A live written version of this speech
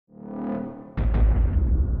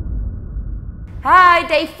Hi,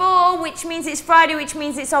 day 4, which means it's Friday, which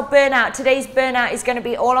means it's our burnout. Today's burnout is going to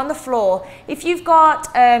be all on the floor. If you've got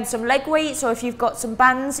some leg weights or if you've got some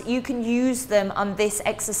bands, you can use them on this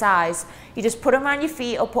exercise. You just put them around your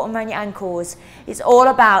feet or put them around your ankles. It's all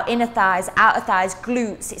about inner thighs, outer thighs,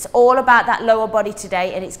 glutes. It's all about that lower body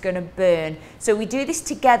today, and it's going to burn. So we do this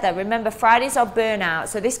together. Remember, Friday's our burnout,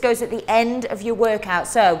 so this goes at the end of your workout.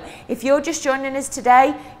 So if you're just joining us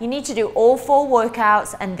today, you need to do all 4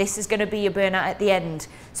 workouts, and this is going to be your burnout at the end.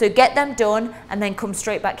 So get them done and then come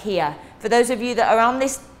straight back here. For those of you that are on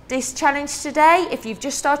this challenge today, if you've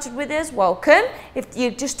just started with us, welcome. If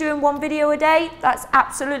you're just doing 1 video a day, that's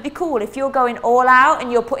absolutely cool. If you're going all out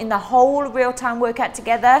and you're putting the whole real-time workout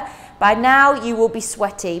together, by now you will be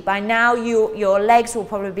sweaty. By now your legs will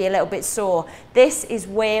probably be a little bit sore. This is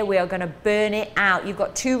where we are going to burn it out. You've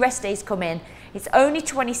got 2 rest days coming. It's only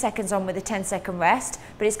 20 seconds on with a 10-second rest,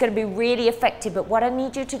 but it's going to be really effective. But what I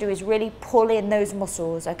need you to do is really pull in those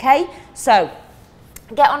muscles, okay? So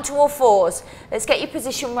get onto all 4s. Let's get your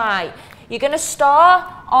position right. You're going to start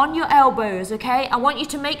on your elbows, okay? I want you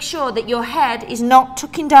to make sure that your head is not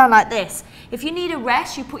tucking down like this. If you need a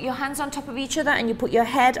rest, you put your hands on top of each other and you put your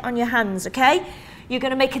head on your hands, okay? You're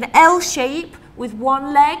going to make an L shape with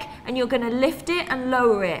one leg and you're going to lift it and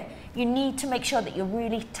lower it. You need to make sure that you're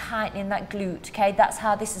really tightening that glute, okay? That's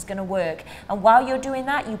how this is going to work. And while you're doing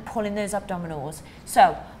that, you pull in those abdominals.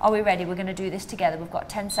 So, are we ready? We're going to do this together. We've got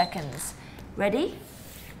 10 seconds. Ready?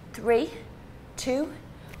 3, 2,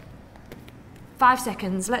 5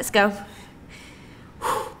 seconds. Let's go.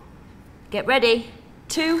 Get ready.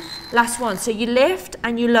 2, last one. So you lift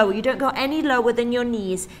and you lower. You don't go any lower than your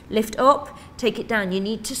knees. Lift up, take it down. You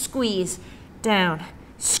need to squeeze. Down,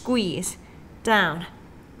 squeeze, down.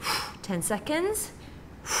 10 seconds.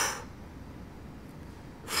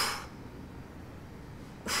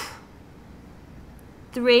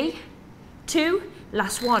 3, 2,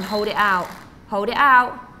 last one. Hold it out. Hold it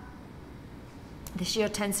out. This is your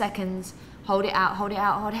 10 seconds. Hold it out, hold it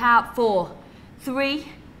out, hold it out. 4, 3,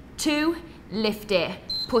 2, lift it.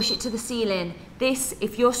 Push it to the ceiling. This,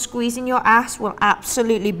 if you're squeezing your ass, will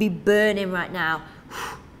absolutely be burning right now.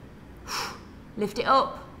 Lift it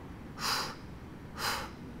up.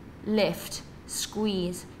 Lift,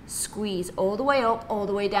 squeeze, squeeze, all the way up, all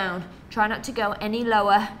the way down. Try not to go any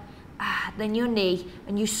lower than your knee,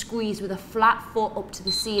 and you squeeze with a flat foot up to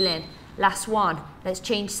the ceiling. Last one. Let's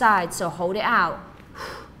change sides, so hold it out.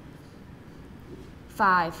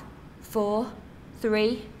 5, 4,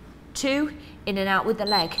 3, 2, in and out with the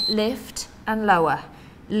leg. Lift and lower,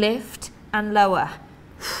 lift and lower.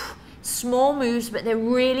 Small moves, but they're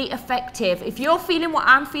really effective. If you're feeling what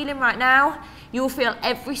I'm feeling right now, you'll feel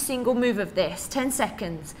every single move of this. 10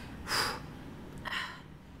 seconds.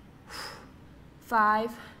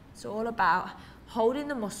 5, it's all about holding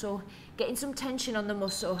the muscle, getting some tension on the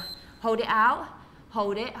muscle. Hold it out,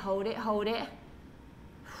 hold it, hold it, hold it.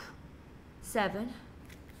 7,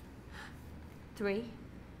 3,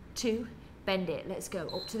 2, bend it. Let's go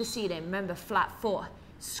up to the ceiling. Remember, flat foot.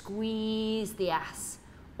 Squeeze the ass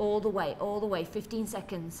all the way, 15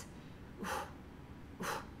 seconds.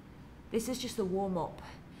 This is just the warm up.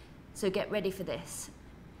 So get ready for this.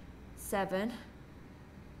 7,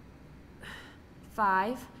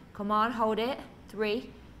 5, come on, hold it. 3,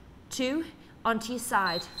 2, onto your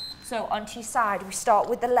side. So onto your side, we start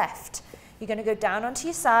with the left. You're going to go down onto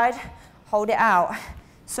your side, hold it out.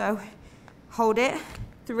 So hold it.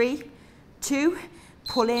 3, 2,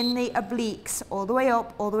 pull in the obliques all the way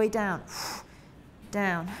up, all the way down.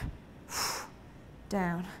 Down,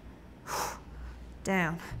 down,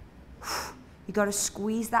 down. You got to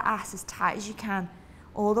squeeze that ass as tight as you can,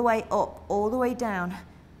 all the way up, all the way down.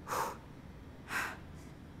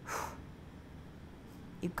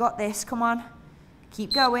 You've got this, come on.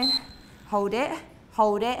 Keep going. Hold it,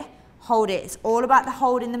 hold it, hold it. It's all about the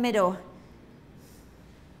hold in the middle.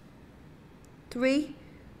 3,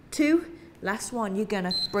 2, last one. You're going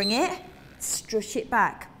to bring it, stretch it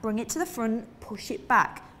back, bring it to the front, push it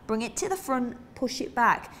back, bring it to the front, push it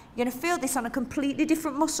back. You're going to feel this on a completely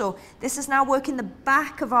different muscle. This is now working the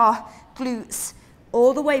back of our glutes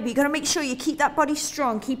all the way, but you've got to make sure you keep that body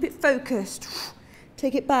strong, keep it focused.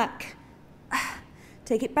 Take it back,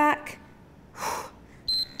 take it back,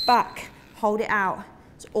 back, hold it out.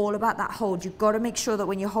 It's all about that hold. You've got to make sure that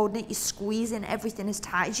when you're holding it, you're squeezing everything as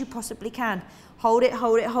tight as you possibly can. Hold it,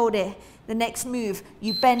 hold it, hold it. The next move,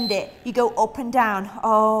 you bend it, you go up and down.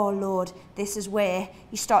 Oh Lord, this is where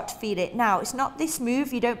you start to feel it. Now, it's not this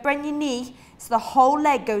move, you don't bend your knee, so the whole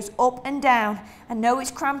leg goes up and down. I know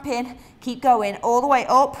it's cramping, keep going, all the way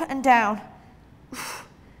up and down.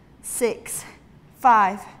 6,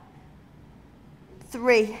 5,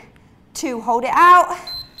 3, 2, hold it out.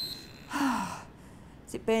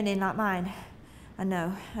 Is it burning like mine? I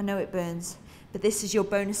know it burns, but this is your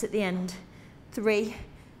bonus at the end. 3,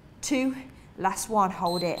 2, last one,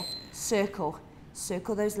 hold it. Circle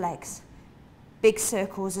those legs. Big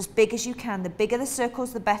circles, as big as you can. The bigger the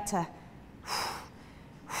circles, the better.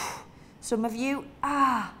 Some of you,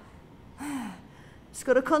 just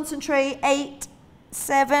got to concentrate. 8,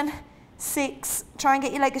 7, 6, try and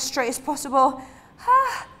get your leg as straight as possible.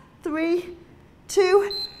 3,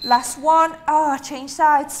 2, last one. Change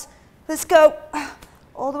sides. Let's go.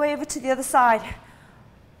 All the way over to the other side.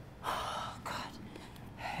 Oh, God,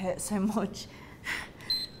 hurts so much.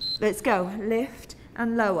 Let's go. Lift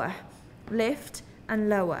and lower. Lift and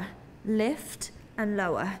lower. Lift and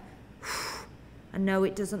lower. I know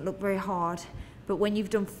it doesn't look very hard, but when you've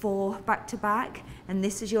done 4 back to back, and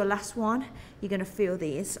this is your last one, you're going to feel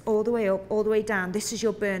these all the way up, all the way down. This is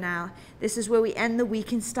your burnout. This is where we end the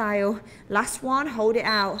week in style. Last one, hold it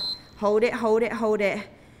out. Hold it, hold it, hold it.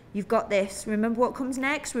 You've got this. Remember what comes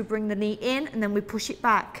next? We bring the knee in and then we push it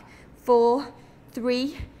back. 4,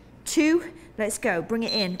 3, 2, let's go. Bring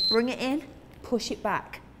it in, push it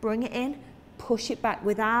back. Bring it in, push it back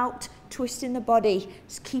without twisting the body.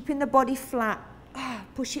 Just keeping the body flat.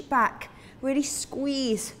 Push it back. Really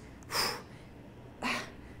squeeze.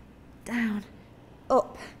 Down,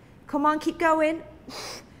 up. Come on, keep going.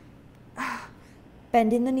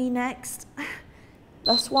 Bending the knee next.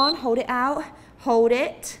 Last one, hold it out. Hold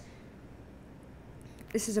it.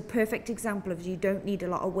 This is a perfect example of you don't need a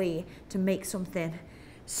lot of weight to make something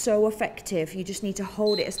so effective. You just need to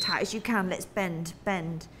hold it as tight as you can. Let's bend,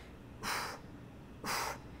 bend.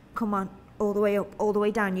 Come on, all the way up, all the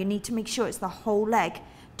way down. You need to make sure it's the whole leg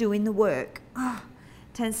doing the work.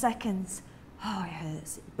 10 seconds. Oh, it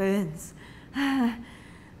hurts, it burns.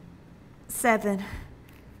 7,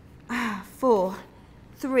 4,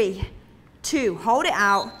 3, 2, hold it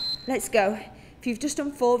out. Let's go. If you've just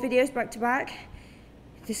done 4 videos back to back,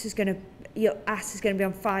 your ass is gonna be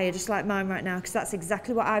on fire just like mine right now, because that's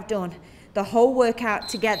exactly what I've done. The whole workout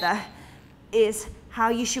together is how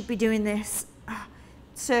you should be doing this.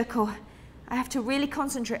 Circle. I have to really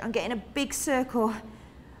concentrate on getting a big circle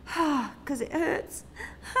because it hurts.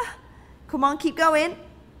 Come on, keep going.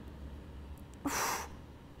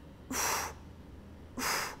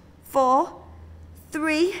 4,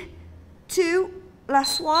 3, 2,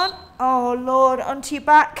 last one. Oh Lord, onto your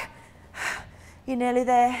back. You're nearly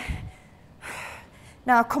there.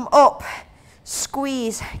 Now come up,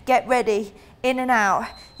 squeeze, get ready, in and out.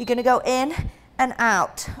 You're gonna go in and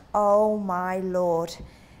out. Oh my Lord.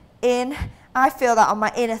 In, I feel that on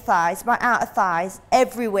my inner thighs, my outer thighs,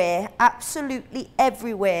 everywhere, absolutely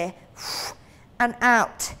everywhere. And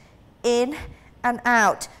out, in and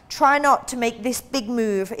out. Try not to make this big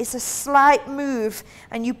move. It's a slight move,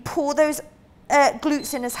 and you pull those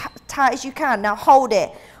glutes in as tight as you can. Now hold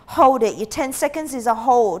it, hold it. Your 10 seconds is a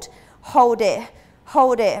hold. Hold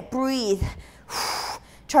it, breathe.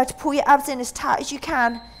 Try to pull your abs in as tight as you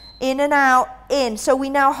can. In and out, in. So we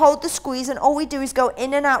now hold the squeeze, and all we do is go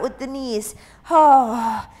in and out with the knees.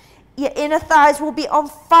 Oh, your inner thighs will be on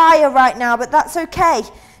fire right now, but that's okay.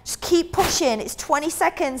 Just keep pushing. It's 20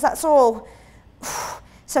 seconds, that's all.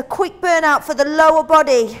 So quick burnout for the lower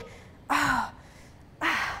body.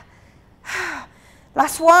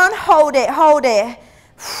 Last one, hold it, hold it.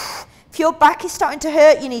 If your back is starting to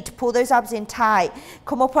hurt, you need to pull those abs in tight.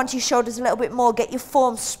 Come up onto your shoulders a little bit more. Get your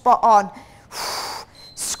form spot on.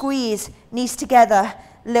 Squeeze, knees together,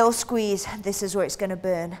 little squeeze. This is where it's going to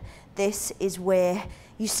burn. This is where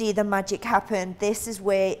you see the magic happen. This is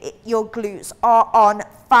where your glutes are on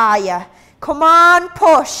fire. Come on,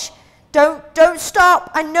 push. Don't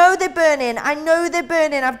stop. I know they're burning. I know they're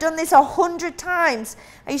burning. I've done this 100 times.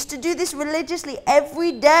 I used to do this religiously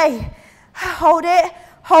every day. Hold it,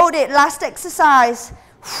 hold it. Last exercise.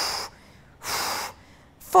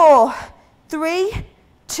 4, 3,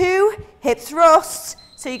 2, hip thrusts.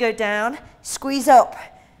 So you go down, squeeze up,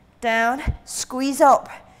 down, squeeze up,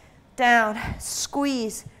 down,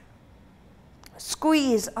 squeeze,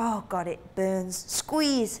 squeeze. Oh God, it burns.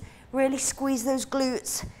 Squeeze, really squeeze those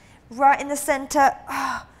glutes. Right in the center.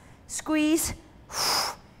 Squeeze,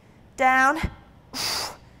 down,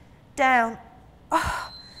 down.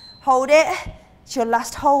 Hold it. It's your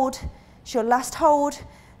last hold. It's your last hold.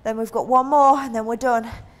 Then we've got one more and then we're done.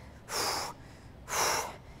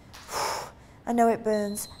 I know it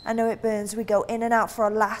burns. I know it burns. We go in and out for a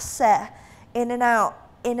last set. In and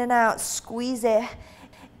out, squeeze it.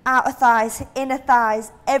 Outer thighs, inner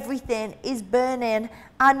thighs, everything is burning.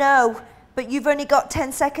 I know, but you've only got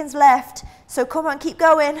 10 seconds left. So come on, keep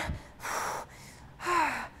going.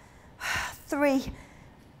 3,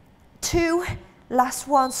 2. Last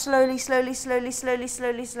one, slowly, slowly, slowly, slowly,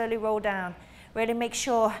 slowly, slowly roll down. Really make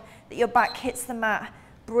sure that your back hits the mat.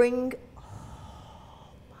 Bring, oh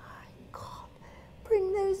my God,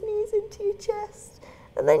 bring those knees into your chest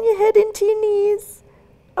and then your head into your knees.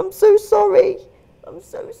 I'm so sorry. I'm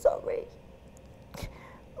so sorry.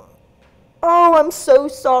 Oh, I'm so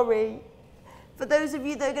sorry. For those of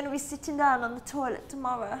you that are going to be sitting down on the toilet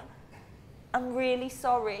tomorrow, I'm really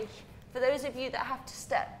sorry. For those of you that have to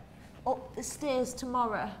step up the stairs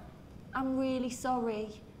tomorrow, I'm really sorry.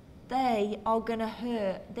 They are going to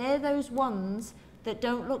hurt. They're those ones that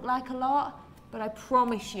don't look like a lot, but I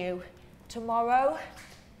promise you, tomorrow,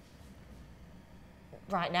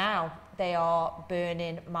 right now, they are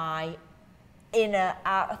burning my inner,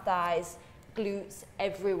 outer thighs, glutes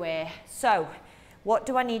everywhere. So what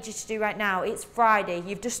do I need you to do right now? It's Friday.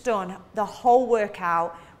 You've just done the whole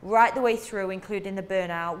workout right the way through, including the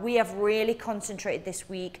burnout. We have really concentrated this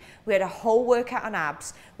week. We had a whole workout on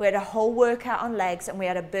abs, we had a whole workout on legs, and we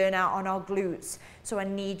had a burnout on our glutes. So I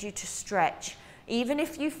need you to stretch. Even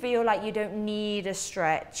if you feel like you don't need a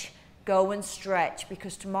stretch, go and stretch,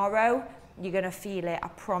 because tomorrow you're going to feel it. I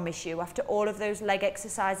promise you. After all of those leg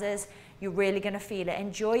exercises, you're really going to feel it.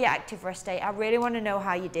 Enjoy your active rest day. I really want to know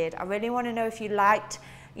how you did. I really want to know if you liked,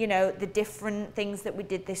 you know, the different things that we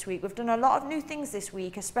did this week. We've done a lot of new things this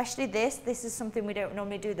week, especially this. This is something we don't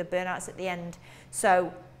normally do, the burnouts at the end.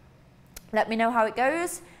 So let me know how it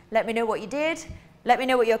goes. Let me know what you did. Let me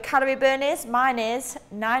know what your calorie burn is. Mine is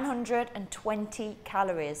 920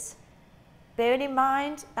 calories. Bear in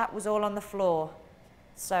mind, that was all on the floor.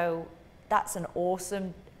 So that's an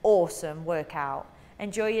awesome, awesome workout.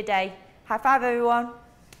 Enjoy your day. High five, everyone.